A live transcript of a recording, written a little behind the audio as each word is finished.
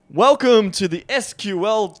Welcome to the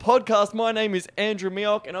SQL podcast. My name is Andrew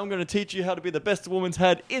Mioch, and I'm going to teach you how to be the best a woman's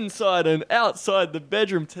had inside and outside the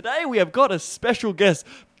bedroom. Today we have got a special guest,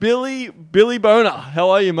 Billy Boner. How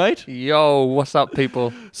are you, mate? Yo, what's up,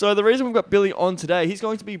 people? So the reason we've got Billy on today, he's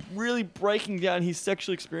going to be really breaking down his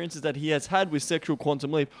sexual experiences that he has had with Sexual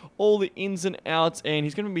Quantum Leap, all the ins and outs, and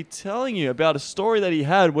he's going to be telling you about a story that he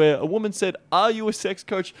had where a woman said, "Are you a sex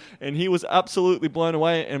coach?" And he was absolutely blown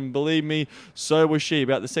away, and believe me, so was she,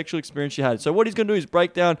 about the sexual experience she had. So what he's going to do is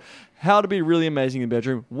break down how to be really amazing in the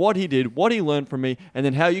bedroom, what he did, what he learned from me, and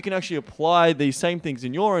then how you can actually apply these same things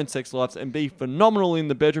in your own sex lives and be phenomenal in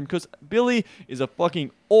the bedroom, because Billy is a fucking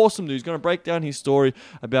awesome dude. He's going to break down his story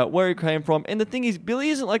about where he came from. And the thing is, Billy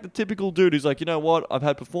isn't like the typical dude who's like, you know what, I've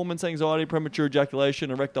had performance anxiety, premature ejaculation,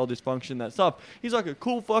 erectile dysfunction, that stuff. He's like a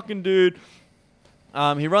cool fucking dude.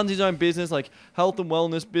 He runs his own business, like health and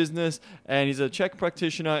wellness business, and he's a Czech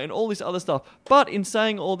practitioner and all this other stuff. But in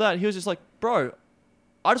saying all that, he was just like, bro,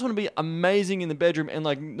 I just want to be amazing in the bedroom and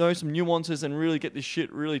like know some nuances and really get this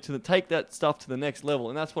shit really take that stuff to the next level.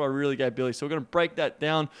 And that's what I really gave Billy. So we're going to break that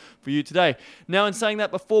down for you today. Now, in saying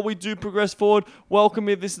that, before we do progress forward, welcome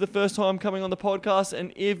if this is the first time coming on the podcast.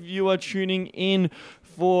 And if you are tuning in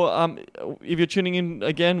if you're tuning in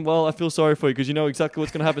again, well, I feel sorry for you, because you know exactly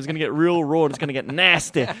what's going to happen. It's going to get real raw and it's going to get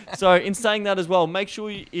nasty. So in saying that as well, make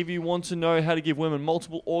sure if you want to know how to give women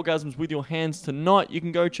multiple orgasms with your hands tonight, you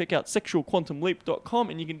can go check out sexualquantumleap.com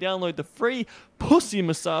and you can download the free pussy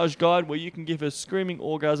massage guide where you can give her screaming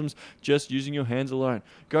orgasms just using your hands alone.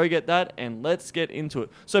 Go get that and let's get into it.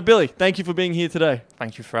 So Billy, thank you for being here today.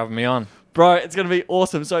 Thank you for having me on. Bro, it's going to be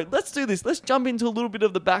awesome. So let's do this. Let's jump into a little bit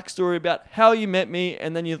of the backstory about how you met me,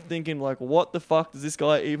 and then you're thinking, like, what the fuck does this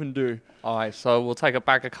guy even do? All right, so we'll take it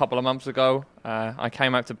back a couple of months ago. I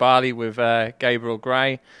came out to Bali with Gabriel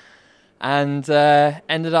Gray and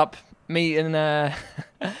ended up meeting Mr.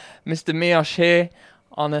 Mioch here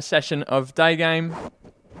on a session of Day Game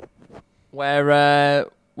where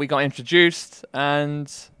we got introduced and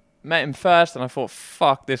met him first, and I thought,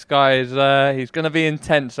 fuck, this guy is he's going to be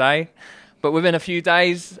intense, eh? But within a few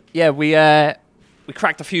days, yeah, we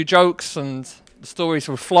cracked a few jokes and the stories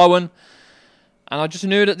were flowing. And I just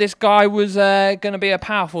knew that this guy was going to be a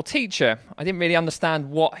powerful teacher. I didn't really understand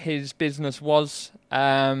what his business was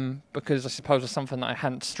because I suppose it's something that I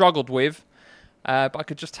hadn't struggled with. But I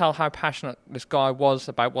could just tell how passionate this guy was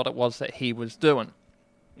about what it was that he was doing.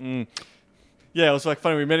 Yeah, it was like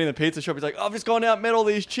funny. We met in the pizza shop. He's like, I've just gone out and met all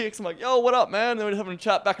these chicks. I'm like, yo, what up, man? And then we're having a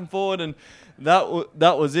chat back and forward, and that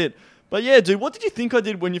was it. But yeah, dude, what did you think I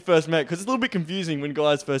did when you first met? Because it's a little bit confusing when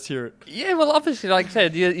guys first hear it. Yeah, well, obviously, like I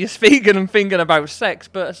said, you're speaking and thinking about sex,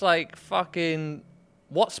 but it's like, fucking,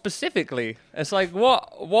 what specifically? It's like,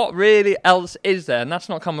 what really else is there? And that's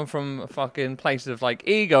not coming from a fucking place of, like,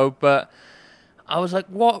 ego, but I was like,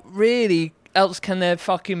 what really else can there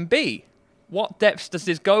fucking be? What depths does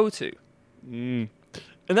this go to? And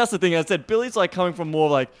that's the thing. As I said, Billy's like coming from more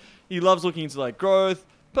like, he loves looking into like growth,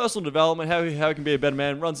 personal development, how he can be a better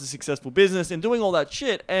man, runs a successful business and doing all that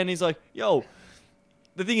shit. And he's like, yo,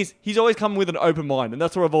 the thing is, he's always coming with an open mind, and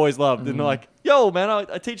that's what I've always loved. And like, yo, man,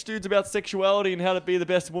 I teach dudes about sexuality and how to be the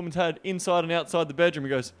best a woman's had inside and outside the bedroom. He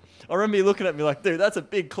goes, I remember you looking at me like, dude, that's a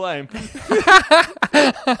big claim.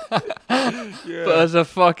 Yeah. But it's a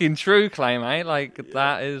fucking true claim, eh? Like, yeah.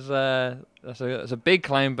 That is, that's a big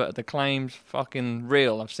claim, but the claim's fucking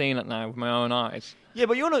real. I've seen it now with my own eyes. Yeah,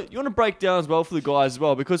 but you wanna break down as well for the guys as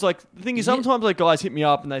well, because like the thing is, sometimes like guys hit me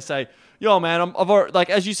up and they say, yo, man, I've already, like,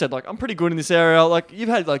 as you said, like, I'm pretty good in this area. Like, you've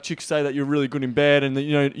had like chicks say that you're really good in bed and that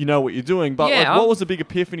you know what you're doing. But yeah, like, what was the big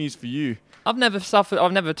epiphanies for you? I've never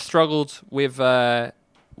struggled with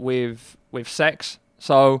sex.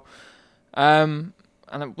 So, and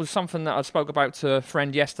it was something that I spoke about to a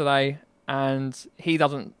friend yesterday, and he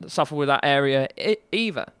doesn't suffer with that area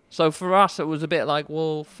either. So for us, it was a bit like,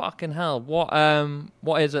 well, fucking hell,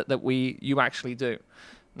 what is it that you actually do?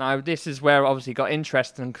 Now, this is where I obviously got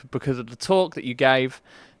interested because of the talk that you gave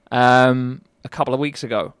a couple of weeks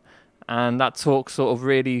ago. And that talk sort of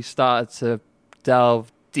really started to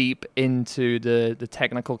delve deep into the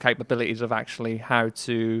technical capabilities of actually how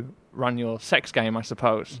to run your sex game, I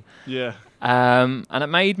suppose. Yeah. And it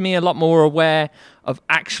made me a lot more aware of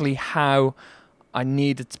actually how I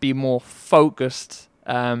needed to be more focused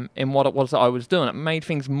in what it was that I was doing. It made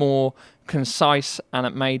things more concise, and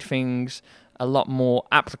it made things a lot more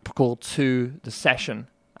applicable to the session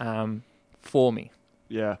for me.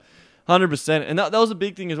 Yeah, 100%. And that was a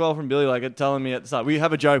big thing as well from Billy, like telling me at the start. We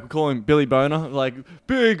have a joke, we call him Billy Boner, like,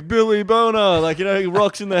 big Billy Boner, like, you know, he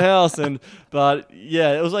rocks in the house. But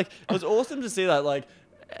yeah, it was awesome to see that, like,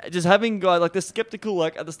 just having guys like the skeptical,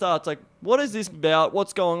 like at the start, it's like, what is this about?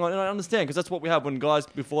 What's going on? And I understand because that's what we have when guys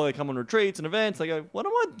before they come on retreats and events, they go, what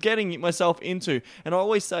am I getting myself into? And I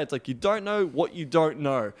always say it's like you don't know what you don't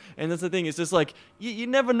know, and that's the thing. It's just like you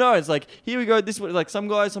never know. It's like here we go. This way, like some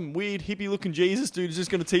guy, some weird hippie looking Jesus dude is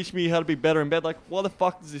just going to teach me how to be better in bed. Like why the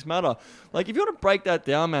fuck does this matter? Like if you want to break that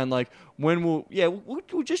down, man, like when we'll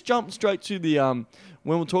just jump straight to the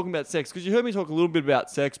when we're talking about sex, because you heard me talk a little bit about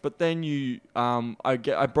sex, but then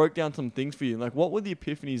I broke down some things for you. Like, what were the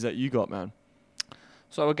epiphanies that you got, man?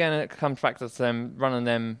 So again, it comes back to them running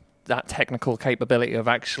them that technical capability of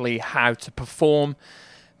actually how to perform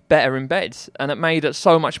better in bed, and it made it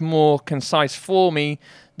so much more concise for me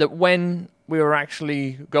that when we were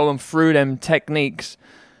actually going through them techniques,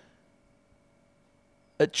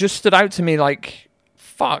 it just stood out to me like,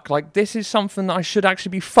 fuck, like this is something that I should actually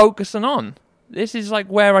be focusing on. This is like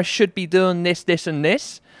where I should be doing this, and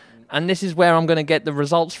this, and this is where I'm going to get the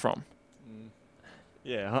results from.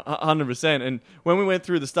 Yeah, 100%. And when we went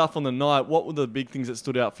through the stuff on the night, what were the big things that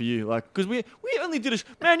stood out for you? Like, because we only did a...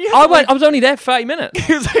 Man, you had I was only there 30 minutes.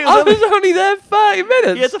 I was only there 30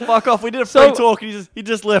 minutes. He had to fuck off. We did a free talk and he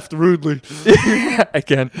just left rudely.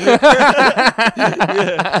 Again. Yeah,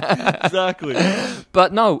 exactly.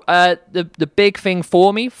 But no, the big thing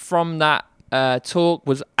for me from that talk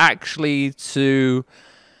was actually to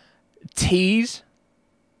tease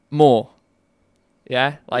more.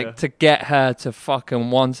 Yeah, to get her to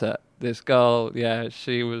fucking want it. This girl, yeah,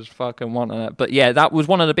 she was fucking wanting it. But yeah, that was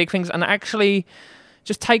one of the big things. And actually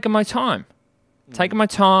just taking my time.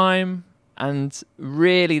 And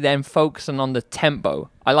really then focusing on the tempo.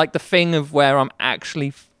 I like the thing of where I'm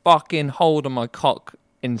actually fucking holding my cock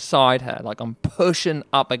inside her. Like I'm pushing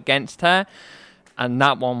up against her. And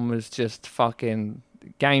that one was just fucking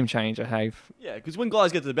game changer, hey. Yeah, because when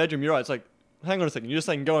guys get to the bedroom, you're right, it's like, hang on a second, you're just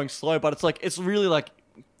saying going slow, but it's like, it's really like,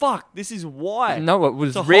 fuck, this is why. No, it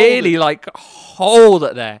was really like, hold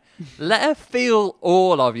it there. Let her feel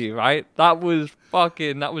all of you, right? That was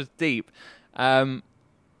deep. That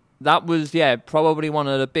was, probably one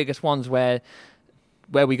of the biggest ones where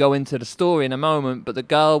we go into the story in a moment, but the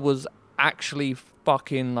girl was actually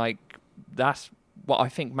fucking like, that's what I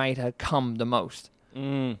think made her come the most.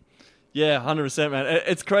 Yeah, 100%, man.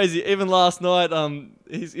 It's crazy. Even last night,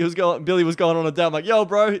 Billy was going on a date. I'm like, yo,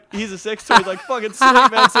 bro, here's a sex toy. He's like, fucking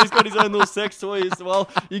sweet, man. So he's got his own little sex toy as well.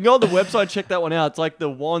 You can go on the website, check that one out. It's like the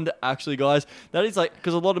wand, actually, guys. That is like,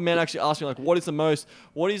 because a lot of men actually ask me, like, what is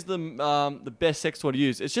the best sex toy to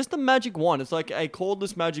use? It's just the magic wand. It's like a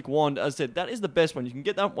cordless magic wand. As I said, that is the best one. You can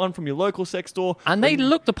get that one from your local sex store. And they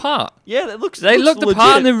look the part. Yeah, they look the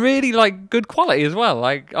part, and they're really like good quality as well.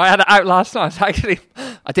 Like I had it out last night.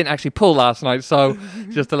 I didn't actually pull last night, so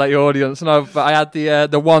just to let your audience know. But I had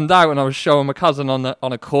the wand out, and I was showing my cousin on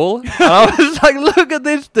a call, and I was like, "Look at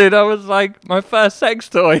this, dude!" I was like, "My first sex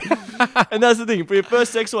toy." And that's the thing. For your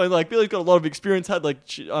first sex toy, like Billy's got a lot of experience. Had like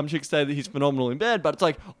chicks say that he's phenomenal in bed, but it's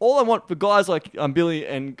like all I want for guys like Billy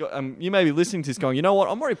and you may be listening to this going, you know what?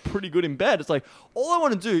 I'm already pretty good in bed. It's like all I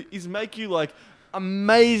want to do is make you like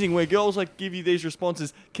amazing, where girls like give you these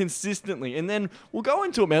responses consistently, and then we'll go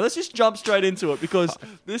into it, man. Let's just jump straight into it, because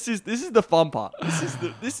this is the fun part.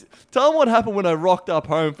 Tell them what happened when I rocked up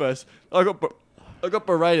home first. I got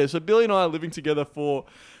berated. So Billy and I are living together for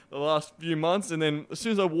the last few months, and then as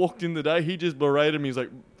soon as I walked in the day, he just berated me. He's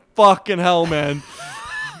like, fucking hell, man.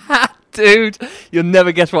 Dude, you'll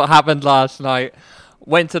never guess what happened last night.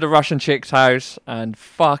 Went to the Russian chick's house, and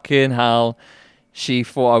fucking hell, she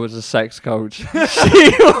thought I was a sex coach.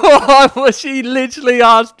 She literally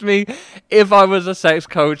asked me if I was a sex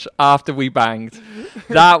coach after we banged.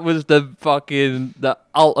 That was the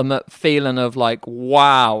ultimate feeling of like,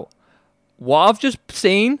 wow, what I've just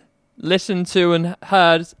seen, listened to and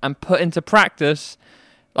heard and put into practice,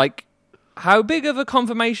 like, how big of a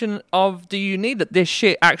confirmation of do you need that this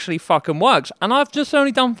shit actually fucking works? And I've just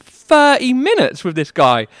only done 30 minutes with this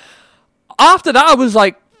guy. After that, I was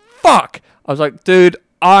like, fuck. I was like, dude,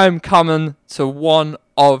 I'm coming to one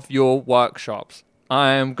of your workshops.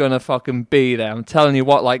 I am going to fucking be there. I'm telling you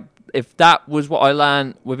what, like, if that was what I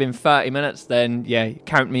learned within 30 minutes, then, yeah,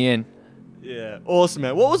 count me in. Yeah, awesome,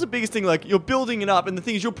 man. What was the biggest thing? Like, you're building it up, and the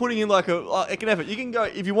thing is, you're putting in like an effort. You can go,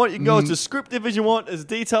 if you want, you can go as descriptive as you want, as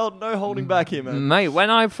detailed, no holding back here, man. Mate, when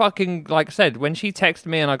I fucking, like I said, when she texted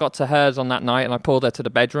me and I got to hers on that night and I pulled her to the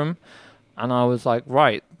bedroom, and I was like,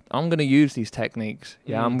 right, I'm going to use these techniques.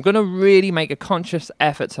 Yeah, I'm going to really make a conscious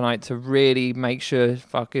effort tonight to really make sure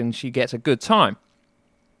fucking she gets a good time.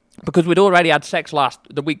 Because we'd already had sex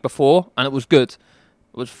the week before, and it was good.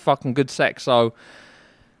 It was fucking good sex, so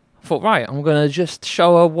I thought, right, I'm going to just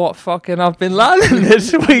show her what fucking I've been learning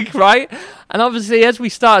this week, right? And obviously, as we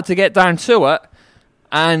started to get down to it,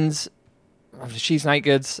 and she's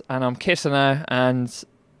naked, and I'm kissing her, and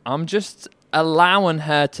I'm just allowing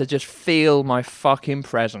her to just feel my fucking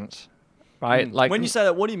presence, right? Like, when you say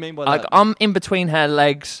that, what do you mean by like that? I'm in between her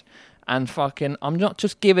legs, and fucking, I'm not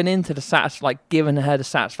just giving in to giving her the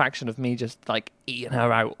satisfaction of me just like eating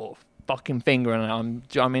her out or fucking fingering her. Do you know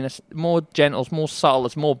what I mean? It's more gentle, it's more subtle,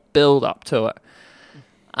 it's more build up to it.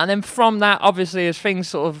 And then from that, obviously, as things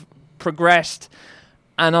sort of progressed,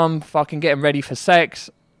 and I'm fucking getting ready for sex,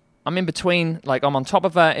 I'm in between, like I'm on top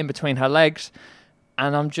of her, in between her legs,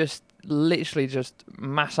 and I'm just literally just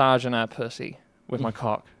massaging her pussy with my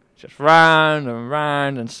cock. Just round and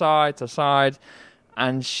round and side to side.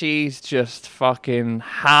 And she's just fucking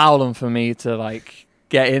howling for me to like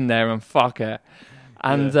get in there and fuck her.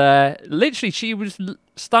 And literally she was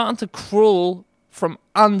starting to crawl from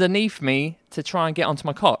underneath me to try and get onto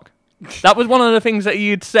my cock. That was one of the things that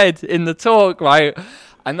you'd said in the talk, right?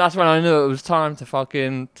 And that's when I knew it was time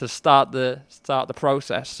to start the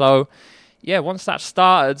process. So yeah, once that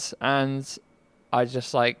started, and I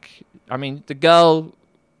just like, I mean, the girl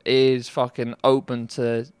is fucking open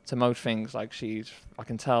to most things. Like I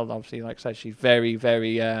can tell, obviously, like I said, she's very,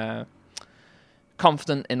 very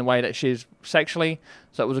confident in the way that she is sexually.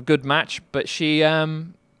 So it was a good match. But she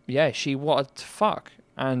wanted to fuck.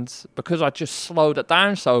 And because I just slowed it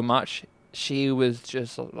down so much, she was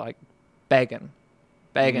just like begging.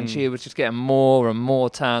 She was just getting more and more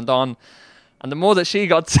turned on. And the more that she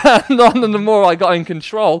got turned on and the more I got in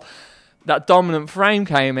control, that dominant frame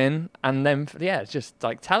came in, and then, just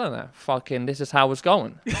like telling her, fucking, this is how it's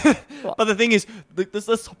going. But the thing is,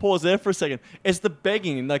 let's pause there for a second. It's the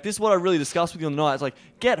begging. And like, this is what I really discussed with you on the night. It's like,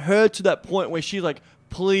 get her to that point where she's like,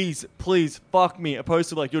 please, fuck me, opposed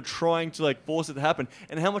to like, you're trying to like force it to happen.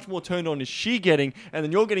 And how much more turned on is she getting? And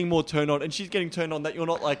then you're getting more turned on, and she's getting turned on that you're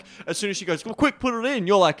not like, as soon as she goes, well, quick, put it in,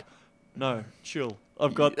 you're like, no, chill.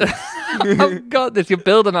 I've got this. I've got this. You're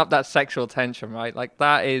building up that sexual tension, right? Like,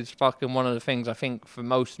 that is fucking one of the things I think for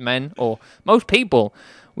most men, or most people,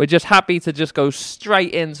 we're just happy to just go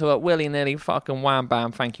straight into it, willy-nilly, fucking wham,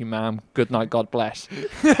 bam, thank you, ma'am, good night, God bless.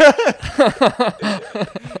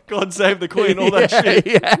 God save the queen, all that shit.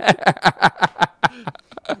 Yeah.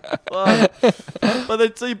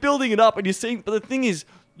 So you're building it up, and you're seeing, but the thing is,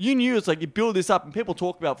 you knew it's like you build this up, and people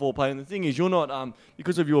talk about foreplay, and the thing is, you're not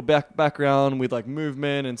because of your background with like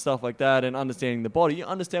movement and stuff like that, and understanding the body, you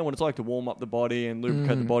understand what it's like to warm up the body and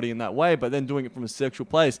lubricate the body in that way. But then doing it from a sexual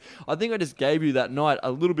place, I think I just gave you that night a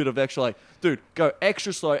little bit of extra, like, dude, go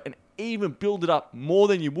extra slow and even build it up more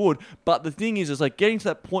than you would. But the thing is, it's like getting to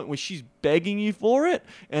that point where she's begging you for it,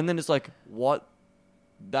 and then it's like, what?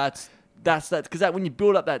 That's because when you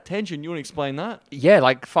build up that tension, you want to explain that? Yeah,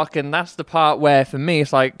 like fucking, that's the part where for me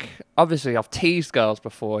it's like, obviously I've teased girls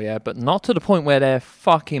before, yeah, but not to the point where they're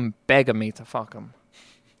fucking begging me to fuck them.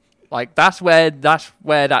 Like, that's where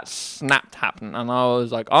that snapped happened, and I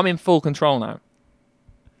was like, I'm in full control now.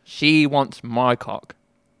 She wants my cock.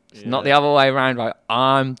 It's not the other way around, right?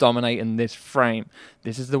 I'm dominating this frame.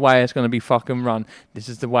 This is the way it's going to be fucking run. This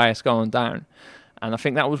is the way it's going down. And I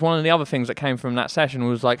think that was one of the other things that came from that session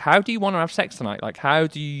was like, how do you want to have sex tonight? Like, how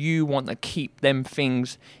do you want to keep them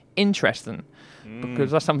things interesting?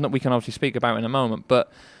 Because that's something that we can obviously speak about in a moment.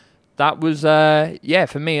 But that was,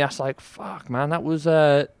 for me, that's like, fuck, man. That was,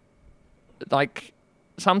 like,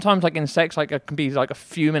 sometimes, like, in sex, like, it can be, like, a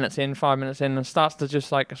few minutes in, 5 minutes in, and starts to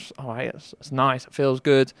just, like, all right, it's nice, it feels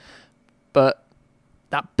good. But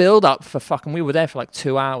that build-up for fucking, we were there for, like,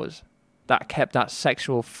 2 hours. That kept that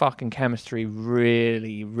sexual fucking chemistry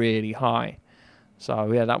really, really high. So,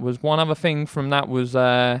 yeah, that was one other thing from that was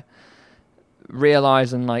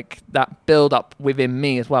realizing, like, that build-up within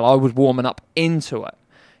me as well. I was warming up into it.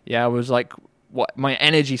 Yeah, I was, like, my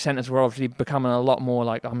energy centers were obviously becoming a lot more,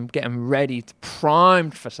 like, I'm getting ready,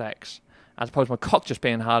 primed for sex, as opposed to my cock just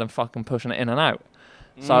being hard and fucking pushing it in and out.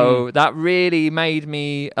 So that really made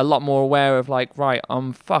me a lot more aware of, like, right,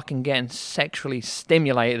 I'm fucking getting sexually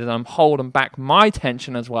stimulated and I'm holding back my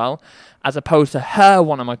tension as well, as opposed to her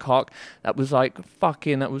wanting my cock. That was like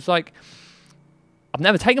fucking, it was like, I've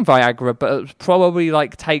never taken Viagra, but it was probably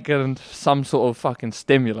like taking some sort of fucking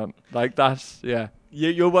stimulant. Like, that's, yeah.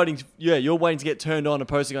 You're waiting to get turned on,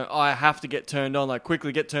 opposed to going, oh, I have to get turned on, like,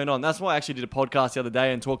 quickly get turned on. That's why I actually did a podcast the other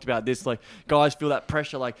day and talked about this. Like, guys feel that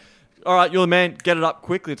pressure, like, all right, you're the man, get it up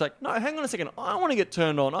quickly. It's like, no, hang on a second. I want to get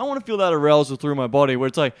turned on. I want to feel that arousal through my body, where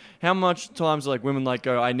it's like, how much times like women like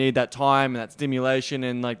go, I need that time and that stimulation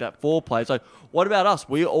and like that foreplay. It's like, what about us?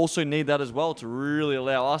 We also need that as well to really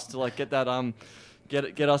allow us to like get that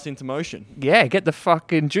Get us into motion. Yeah, get the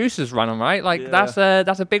fucking juices running, right? Like Yeah.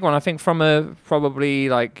 that's a big one. I think from a probably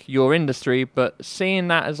like your industry, but seeing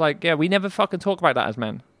that as like, yeah, we never fucking talk about that as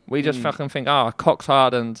men. We just fucking think, cock's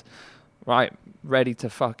hard and right, ready to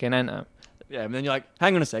fucking enter. Yeah, and then you're like,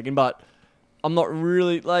 hang on a second, but I'm not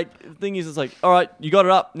really, like, the thing is, it's like, all right, you got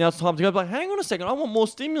it up, now it's time to go. But like, hang on a second, I want more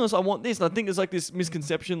stimulus, I want this. And I think there's like this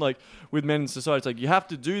misconception, like, with men in society. It's like, you have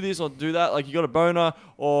to do this or do that. Like, you got a boner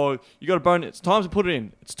or you got a boner. It's time to put it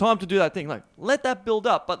in. It's time to do that thing. Like, let that build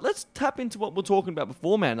up. But let's tap into what we're talking about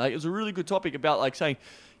before, man. Like, it was a really good topic about, like, saying,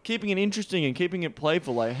 keeping it interesting and keeping it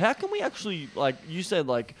playful. Like, how can we actually, like, you said,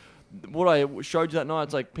 like, what I showed you that night,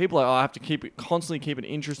 it's like, people are like, I have to constantly keep it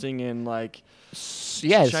interesting and, like,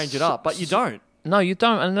 change it up. But you don't. No, you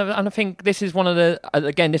don't. And I think this is one of the,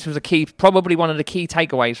 again, this was probably one of the key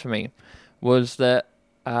takeaways for me, was that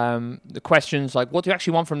the questions like, what do you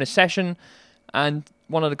actually want from this session? And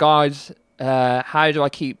one of the guys, how do I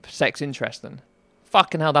keep sex interesting?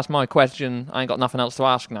 Fucking hell, that's my question. I ain't got nothing else to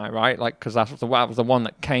ask now, right? Like, because that was the one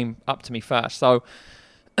that came up to me first. So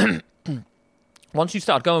once you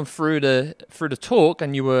started going through the talk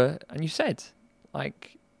and you said,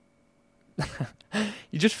 like,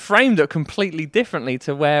 you just framed it completely differently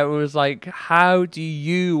to where it was like, how do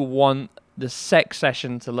you want the sex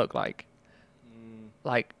session to look like?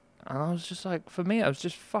 Like, and I was just like, for me, it was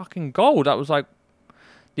just fucking gold. I was like,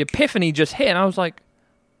 the epiphany just hit, and I was like,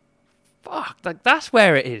 fuck, like, that's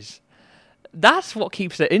where it is. That's what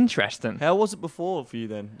keeps it interesting. How was it before for you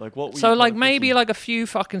then? Like, what were so you like kind of maybe thinking? like a few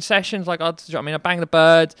fucking sessions, like I banged the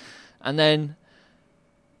bird, and then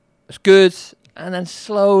it's good, and then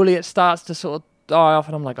slowly it starts to sort of die off,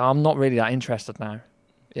 and I'm like, oh, I'm not really that interested now.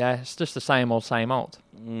 Yeah, it's just the same old.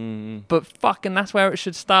 But fucking, that's where it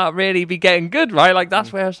should start really be getting good, right? Like,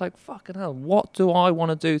 that's where it's like, fucking hell, what do I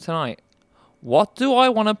want to do tonight? What do I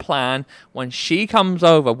want to plan when she comes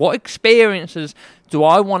over? What experiences do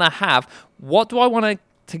I want to have? What do I want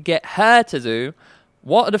to get her to do?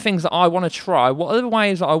 What are the things that I want to try? What are the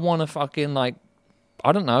ways that I want to fucking, like,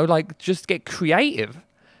 I don't know, like, just get creative?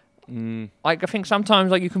 Like, I think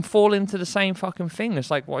sometimes, like, you can fall into the same fucking thing. It's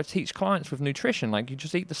like what I teach clients with nutrition. Like, you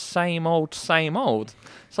just eat the same old.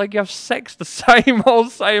 It's like you have sex the same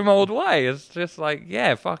old way. It's just like,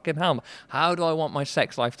 yeah, fucking hell. How do I want my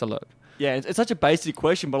sex life to look? Yeah, it's such a basic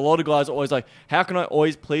question, but a lot of guys are always like, how can I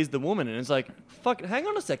always please the woman? And it's like, fuck, hang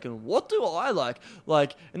on a second, what do I like?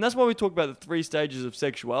 Like, and that's why we talk about the 3 stages of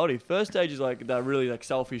sexuality. First stage is like that really like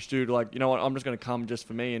selfish dude, like, you know what, I'm just going to come just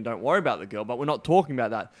for me and don't worry about the girl, but we're not talking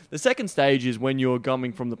about that. The second stage is when you're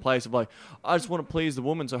coming from the place of like, I just want to please the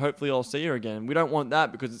woman, so hopefully I'll see her again. We don't want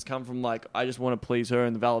that because it's come from like, I just want to please her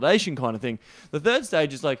and the validation kind of thing. The third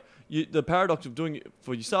stage is like, the paradox of doing it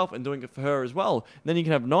for yourself and doing it for her as well. And then you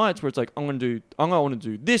can have nights where it's like, I'm going to want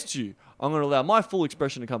to do this to you. I'm going to allow my full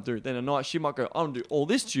expression to come through. Then a night she might go, I'm going to do all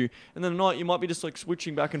this to you. And then a night you might be just like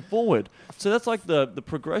switching back and forward. So that's like the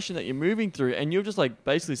progression that you're moving through. And you're just like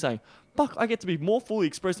basically saying, fuck, I get to be more fully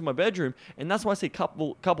expressed in my bedroom. And that's why I see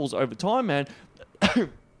couples over time, man,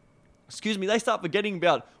 excuse me, they start forgetting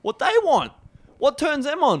about what they want. What turns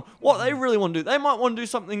them on? What they really want to do? They might want to do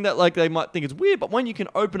something that like they might think is weird, but when you can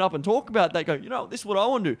open up and talk about it, they go, you know, this is what I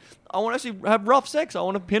want to do. I want to actually have rough sex. I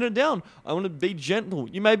want to pin it down. I want to be gentle.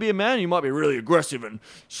 You may be a man, you might be really aggressive and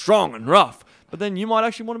strong and rough, but then you might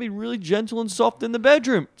actually want to be really gentle and soft in the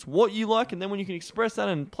bedroom. It's what you like, and then when you can express that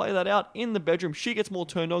and play that out in the bedroom, she gets more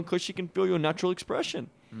turned on because she can feel your natural expression.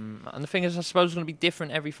 And the thing is, I suppose it's going to be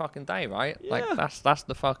different every fucking day, right? Yeah. Like, that's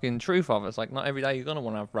the fucking truth of it. It's like, not every day you're going to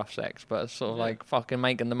want to have rough sex, but it's sort of like fucking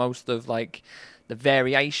making the most of, like, the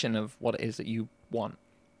variation of what it is that you want.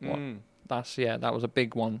 That was a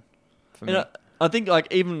big one for me. And I think, like,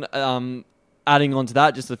 even adding on to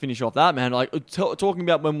that, just to finish off that, man, like, talking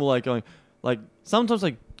about when we're, like, going, like, sometimes,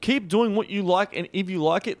 like, keep doing what you like, and if you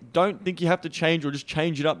like it, don't think you have to change or just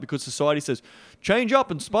change it up because society says, change up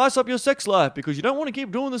and spice up your sex life because you don't want to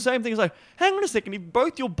keep doing the same thing. It's like, hang on a second, if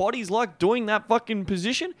both your bodies like doing that fucking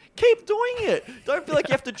position, keep doing it. Don't feel like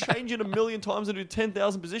you have to change it a million times and do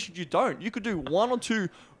 10,000 positions. You don't. You could do 1 or 2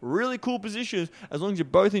 really cool positions as long as you're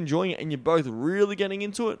both enjoying it and you're both really getting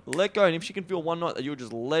into it. Let go. And if she can feel one night that you're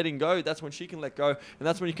just letting go, that's when she can let go, and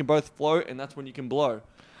that's when you can both flow, and that's when you can blow.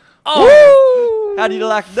 Oh! How do you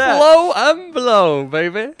like that? Flow and blow,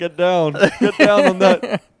 baby. Get down on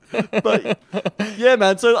that. But yeah,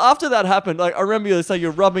 man. So after that happened, like I remember you say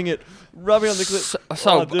you're rubbing on the clip.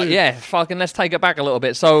 So dude. yeah, fucking let's take it back a little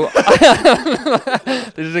bit. So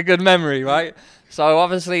this is a good memory, right? So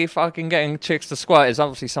obviously, fucking getting chicks to squirt is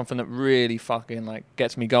obviously something that really fucking like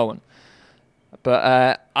gets me going.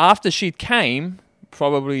 But after she came,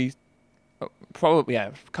 probably probably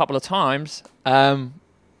a couple of times. It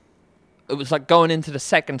was like going into the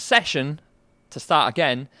second session to start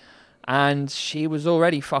again, and she was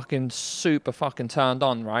already fucking super fucking turned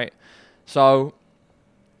on, right? So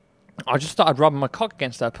I just started rubbing my cock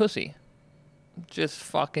against her pussy. Just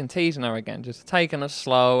fucking teasing her again, just taking it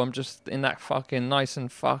slow. I'm just in that fucking nice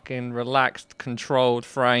and fucking relaxed, controlled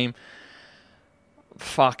frame.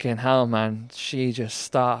 Fucking hell, man. She just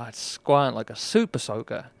started squirting like a super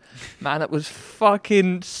soaker. Man, it was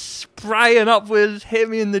fucking spraying upwards, hit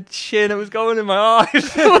me in the chin, it was going in my eyes.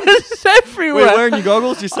 It was everywhere. Wait, wearing your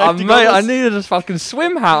goggles? Your safety mate, goggles? I needed a fucking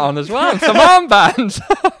swim hat on as well, and some armbands.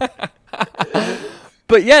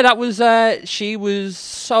 But yeah, that was, she was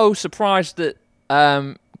so surprised that,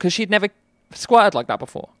 because she'd never squirted like that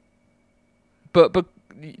before. But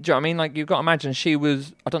do you know what I mean? Like, you've got to imagine she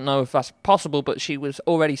was, I don't know if that's possible, but she was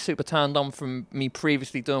already super turned on from me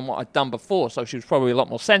previously doing what I'd done before, so she was probably a lot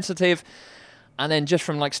more sensitive. And then just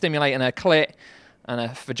from, like, stimulating her clit and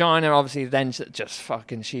her vagina, obviously, then just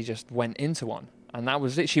fucking, she just went into one. And that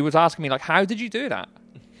was it. She was asking me, like, how did you do that?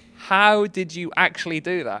 How did you actually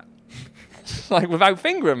do that? Like, without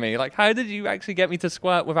fingering me. Like, how did you actually get me to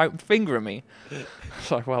squirt without fingering me?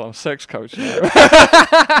 It's like, well, I'm a sex coach now.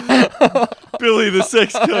 Billy the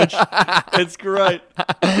sex coach. It's great.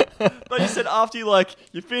 But you said after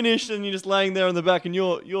you finished and you're just laying there on the back and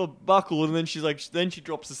you're buckled, and then she's like, then she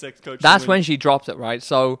drops the sex coach. That's when she dropped it, right?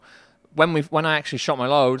 So when I actually shot my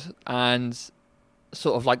load, and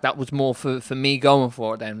sort of like that was more for me going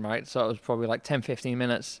for it then, right? So it was probably like 10, 15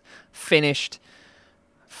 minutes, finished.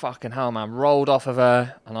 Fucking hell, man. Rolled off of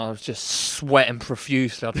her, and I was just sweating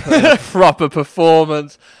profusely. I put in a proper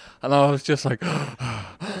performance, and I was just like,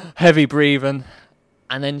 heavy breathing.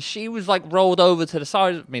 And then she was like rolled over to the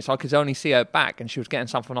side of me, so I could only see her back, and she was getting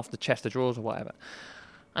something off the chest of drawers or whatever.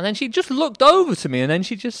 And then she just looked over to me, and then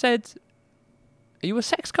she just said, "Are you a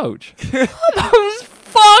sex coach?" And I was,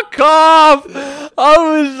 fuck off! I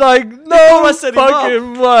was like, no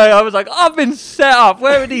fucking way. I was like, I've been set up.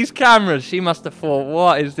 Where are these cameras? She must have thought,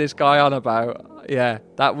 what is this guy on about? Yeah,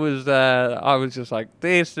 that was, I was just like,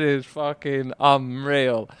 this is fucking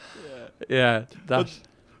unreal. Yeah, that's...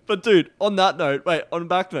 But dude, on that note, on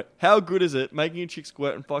back note, how good is it making a chick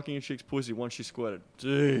squirt and fucking a chick's pussy once she squirted?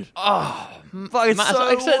 Dude. Oh, fuck, it's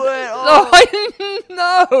so wet.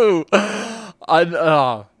 Oh, I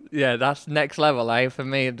know. Yeah, that's next level, eh? For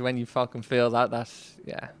me, when you fucking feel that, that's,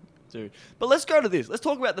 yeah. Dude. But let's go to this. Let's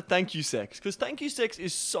talk about the thank you sex. Because thank you sex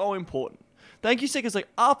is so important. Thank you sex is like,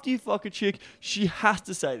 after you fuck a chick, she has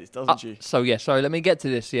to say this, doesn't she? So, yeah, sorry, let me get to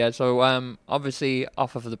this, yeah. So, obviously,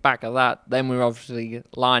 off of the back of that, then we're obviously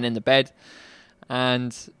lying in the bed,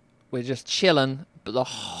 and we're just chilling. But the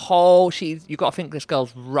whole, you got to think this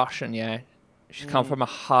girl's Russian, yeah? She's come from a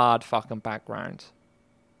hard fucking background.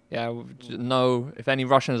 Yeah, no, if any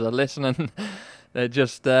Russians are listening, they're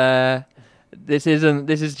just, this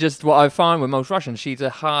is just what I find with most Russians. She's a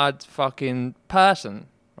hard fucking person,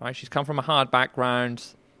 right? She's come from a hard background,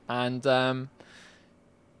 and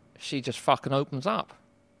she just fucking opens up.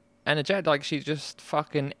 Energetic, like she's just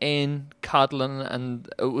fucking in, cuddling, and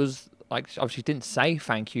it was like, obviously didn't say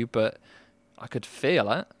thank you, but I could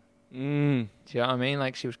feel it. Do you know what I mean?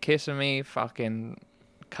 Like she was kissing me, fucking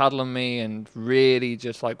cuddling me, and really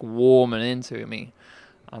just like warming into me,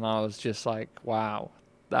 and I was just like, wow,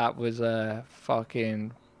 that was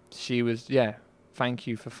fucking, she was, yeah, thank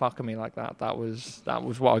you for fucking me like that. That was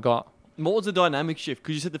what I got. What was the dynamic shift?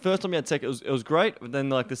 Because you said the first time you had sex, it was great, but then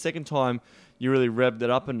like the second time you really revved it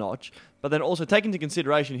up a notch. But then also take into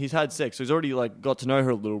consideration he's had sex, so he's already like got to know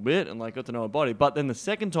her a little bit and like got to know her body. But then the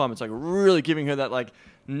second time it's like really giving her that like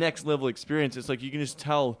next level experience. It's like you can just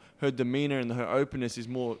tell her demeanor and her openness is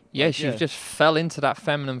more. Yeah, like, she just fell into that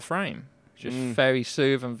feminine frame. Just very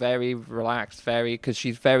soothing, very relaxed, very, because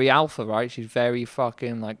she's very alpha, right? She's very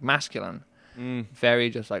fucking like masculine.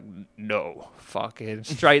 Very just like, no, fucking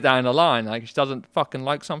straight down the line. Like she doesn't fucking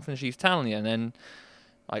like something she's telling you, and then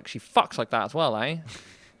like she fucks like that as well, eh? You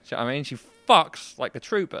know what I mean? She fucks like a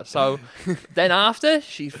trooper. So then after,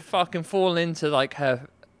 she's fucking fallen into like her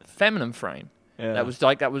feminine frame. Yeah.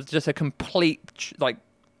 That was just a complete, like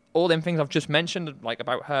all them things I've just mentioned, like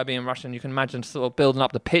about her being Russian, you can imagine sort of building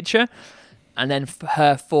up the picture. And then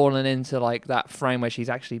her falling into like that frame where she's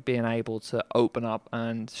actually being able to open up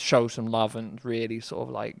and show some love and really sort of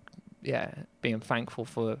like, yeah, being thankful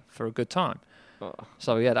for a good time. Oh.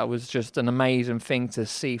 So yeah, that was just an amazing thing to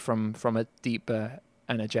see from a deeper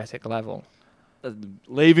energetic level.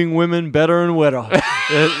 Leaving women better and wetter.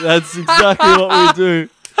 That's exactly what we do.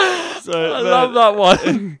 So, I love that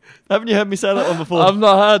one. Haven't you heard me say that one before? I've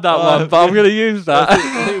not heard that one, but I'm going to use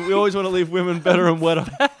that. We always want to leave women better and wetter.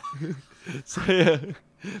 So yeah,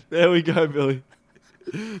 there we go, Billy.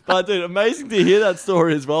 But dude, amazing to hear that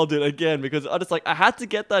story as well, dude. Again, because I had to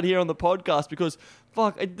get that here on the podcast because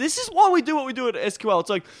fuck, this is why we do what we do at SQL. It's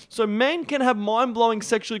like so men can have mind-blowing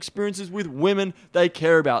sexual experiences with women they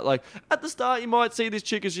care about. Like at the start, you might see this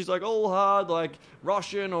chick and she's like all hard, like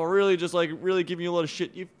Russian, or really just like really giving you a lot of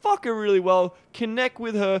shit. You fuck her really well, connect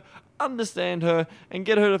with her, understand her, and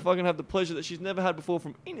get her to fucking have the pleasure that she's never had before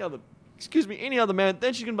from any other man,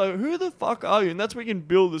 then she's going to be like, who the fuck are you? And that's where you can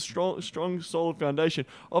build a strong, solid foundation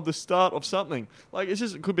of the start of something. Like,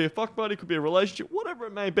 it could be a fuck buddy, it could be a relationship, whatever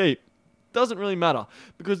it may be. Doesn't really matter.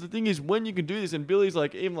 Because the thing is, when you can do this, and Billy's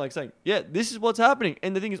like, even like saying, yeah, this is what's happening.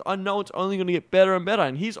 And the thing is, I know it's only going to get better and better.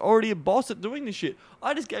 And he's already a boss at doing this shit.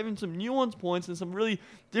 I just gave him some nuance points and some really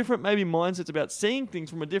different maybe mindsets about seeing things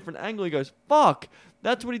from a different angle. He goes, fuck,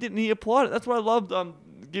 that's what he did. And he applied it. That's what I loved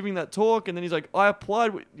giving that talk. And then he's like, I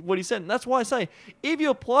applied what he said. And that's why I say, if you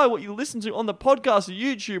apply what you listen to on the podcast or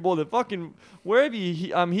YouTube or the fucking wherever you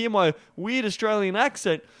hear my weird Australian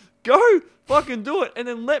accent, go fucking do it, and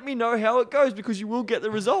then let me know how it goes, because you will get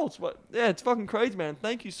the results. But yeah, it's fucking crazy, man.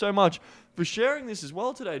 Thank you so much for sharing this as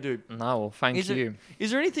well today, dude. No, well, thank you.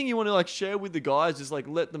 Is there anything you want to like share with the guys? Just like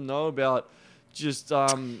let them know about just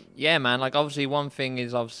Yeah, man. Like obviously, one thing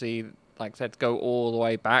is obviously like I said, go all the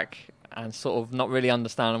way back and sort of not really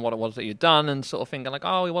understanding what it was that you'd done, and sort of thinking like,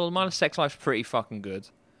 oh well, my sex life's pretty fucking good.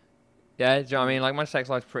 Yeah, do you know what I mean? Like, my sex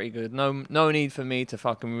life's pretty good. No need for me to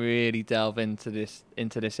fucking really delve into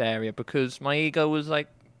this area, because my ego was like,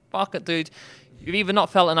 fuck it, dude. You've either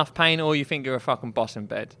not felt enough pain or you think you're a fucking boss in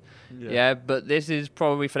bed. Yeah, but this is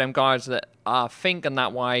probably for them guys that are thinking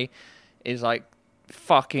that way, is like,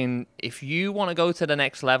 fucking, if you want to go to the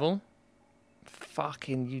next level,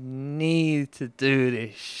 fucking, you need to do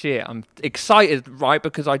this shit. I'm excited, right?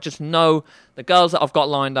 Because I just know the girls that I've got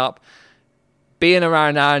lined up, being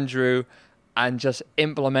around Andrew and just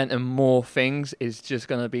implementing more things is just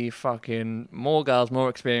going to be fucking more girls, more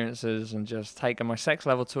experiences, and just taking my sex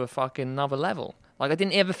level to a fucking another level. Like, I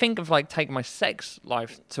didn't ever think of, like, taking my sex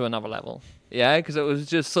life to another level. Yeah, because it was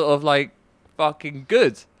just sort of, like, fucking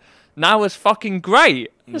good. Now it's fucking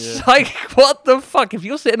great. Yeah. It's like, what the fuck? If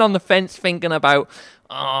you're sitting on the fence thinking about,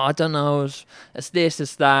 oh, I don't know, it's this,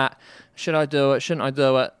 it's that, should I do it, shouldn't I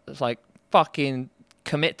do it? It's like, fucking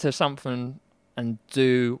commit to something and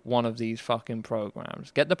do one of these fucking programs.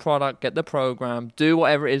 Get the product, get the program, do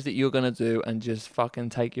whatever it is that you're going to do, and just fucking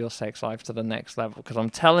take your sex life to the next level. Because I'm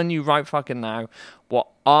telling you right fucking now, what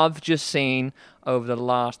I've just seen over the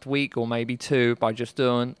last week or maybe two by just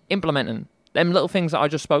implementing them little things that I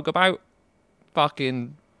just spoke about,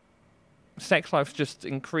 fucking sex life's just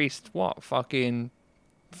increased, fucking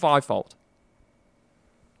 5-fold.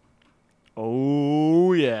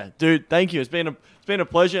 Oh, yeah. Dude, thank you. It's been a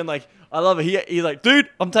pleasure, and like, I love it. He's like, dude,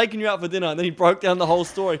 I'm taking you out for dinner. And then he broke down the whole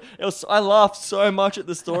story. I laughed so much at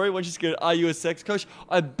the story when she's going, are you a sex coach?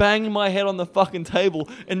 I banged my head on the fucking table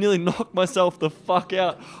and nearly knocked myself the fuck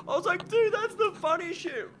out. I was like, dude, that's the funny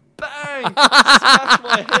shit. Bang! Smashed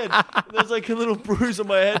my head. There's like a little bruise on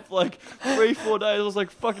my head for like 3-4 days. I was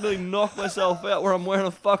like fucking nearly knocked myself out, where I'm wearing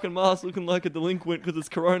a fucking mask looking like a delinquent because it's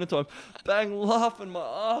Corona time. Bang, laughing my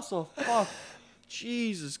ass off. Fuck.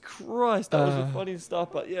 Jesus Christ, that was the funniest stuff.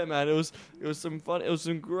 But yeah, man, it was some fun. It was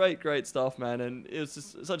some great stuff, man. And it was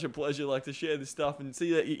just such a pleasure, like, to share this stuff and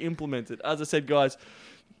see that you implement it. As I said, guys,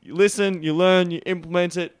 you listen, you learn, you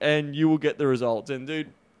implement it, and you will get the results. And dude,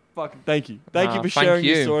 fucking thank you for sharing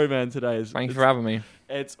your story, man. Today, thank you for having me.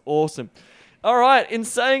 It's awesome. All right, in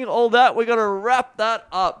saying all that, we're going to wrap that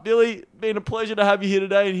up. Billy, been a pleasure to have you here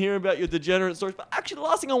today and hearing about your degenerate stories. But actually, the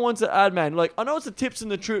last thing I want to add, man, like, I know it's the tips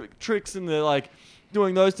and the tricks and the, like,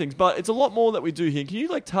 doing those things, but it's a lot more that we do here. Can you,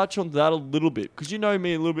 like, touch on that a little bit? Because you know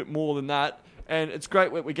me a little bit more than that, and it's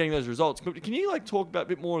great when we're getting those results. But can you, like, talk about a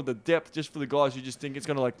bit more of the depth just for the guys who just think it's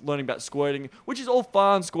going to, like, learning about squirting, which is all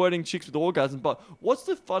fun, squirting, chicks with orgasms, but what's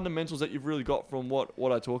the fundamentals that you've really got from what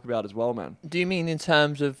I talk about as well, man? Do you mean in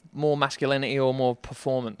terms of more masculinity or more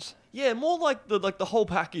performance? Yeah, more like the whole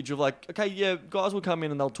package of, like, okay, yeah, guys will come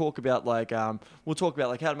in and they'll talk about like we'll talk about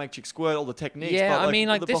like how to make chicks squirt, all the techniques. Yeah, but, I mean,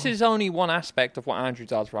 like, this is only one aspect of what Andrew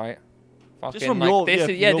does, right? Fucking, just from like, your, this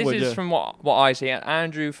is from what I see.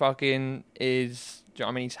 Andrew fucking is, do you know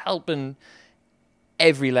what I mean, he's helping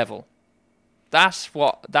every level. That's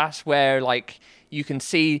where, like, you can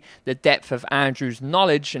see the depth of Andrew's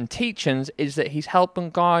knowledge and teachings, is that he's helping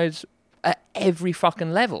guys at every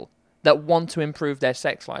fucking level that want to improve their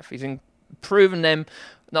sex life. He's improving them,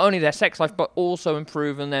 not only their sex life, but also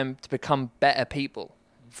improving them to become better people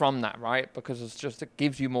from that, right? Because it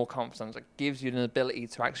gives you more confidence. It gives you an ability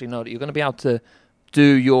to actually know that you're going to be able to do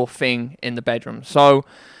your thing in the bedroom. So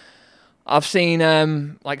I've seen,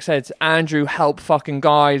 like I said, Andrew help fucking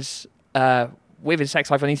guys with his sex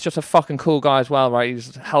life, and he's just a fucking cool guy as well, right?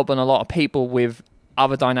 He's helping a lot of people with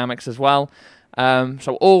other dynamics as well.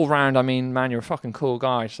 So all round, I mean, man, you're a fucking cool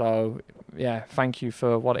guy. So yeah, thank you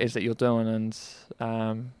for what it is that you're doing,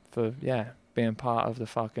 and for being part of the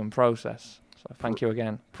fucking process. So thank you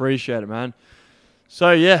again. Appreciate it, man.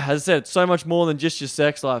 So yeah, as I said, so much more than just your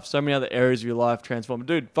sex life. So many other areas of your life transform.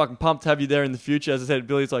 Dude, fucking pumped to have you there in the future. As I said,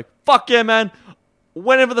 Billy's like, fuck yeah, man.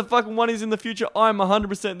 Whenever the fucking one is in the future, I'm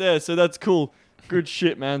 100% there. So that's cool. Good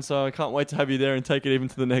shit, man. So I can't wait to have you there and take it even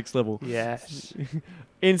to the next level. Yes.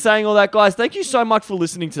 In saying all that, guys, thank you so much for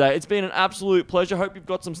listening today. It's been an absolute pleasure. Hope you've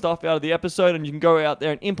got some stuff out of the episode and you can go out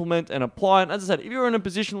there and implement and apply. And as I said, if you're in a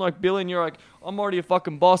position like Billy and you're like, I'm already a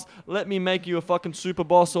fucking boss, let me make you a fucking super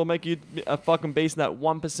boss or make you a fucking beast in that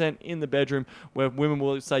 1% in the bedroom where women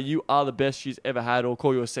will say you are the best she's ever had or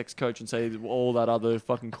call you a sex coach and say all that other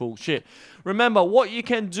fucking cool shit. Remember, what you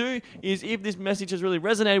can do is if this message has really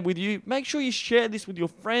resonated with you, make sure you share this with your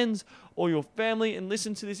friends or your family and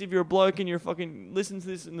listen to this if you're a bloke and you're fucking listen to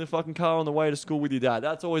this in the fucking car on the way to school with your dad.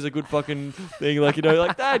 That's always a good fucking thing. Like, you know,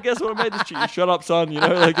 like, Dad, guess what I made this shit? Shut up, son. You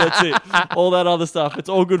know, like, that's it. All that other stuff. It's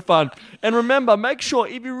all good fun. And remember, make sure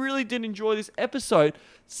if you really did enjoy this episode,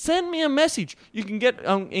 send me a message. You can get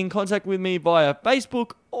in contact with me via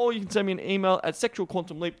Facebook or you can send me an email at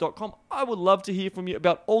sexualquantumleap.com. I would love to hear from you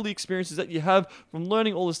about all the experiences that you have from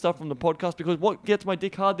learning all the stuff from the podcast, because what gets my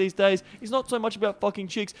dick hard these days is not so much about fucking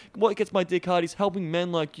chicks. What gets my dick hard is helping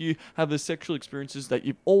men like you have the sexual experiences that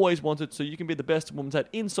you've always wanted so you can be the best woman's had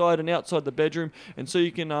inside and outside the bedroom, and so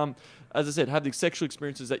you can, as I said, have the sexual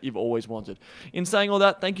experiences that you've always wanted. In saying all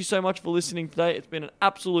that, thank you so much for listening today. It's been an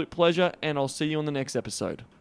absolute pleasure, and I'll see you on the next episode.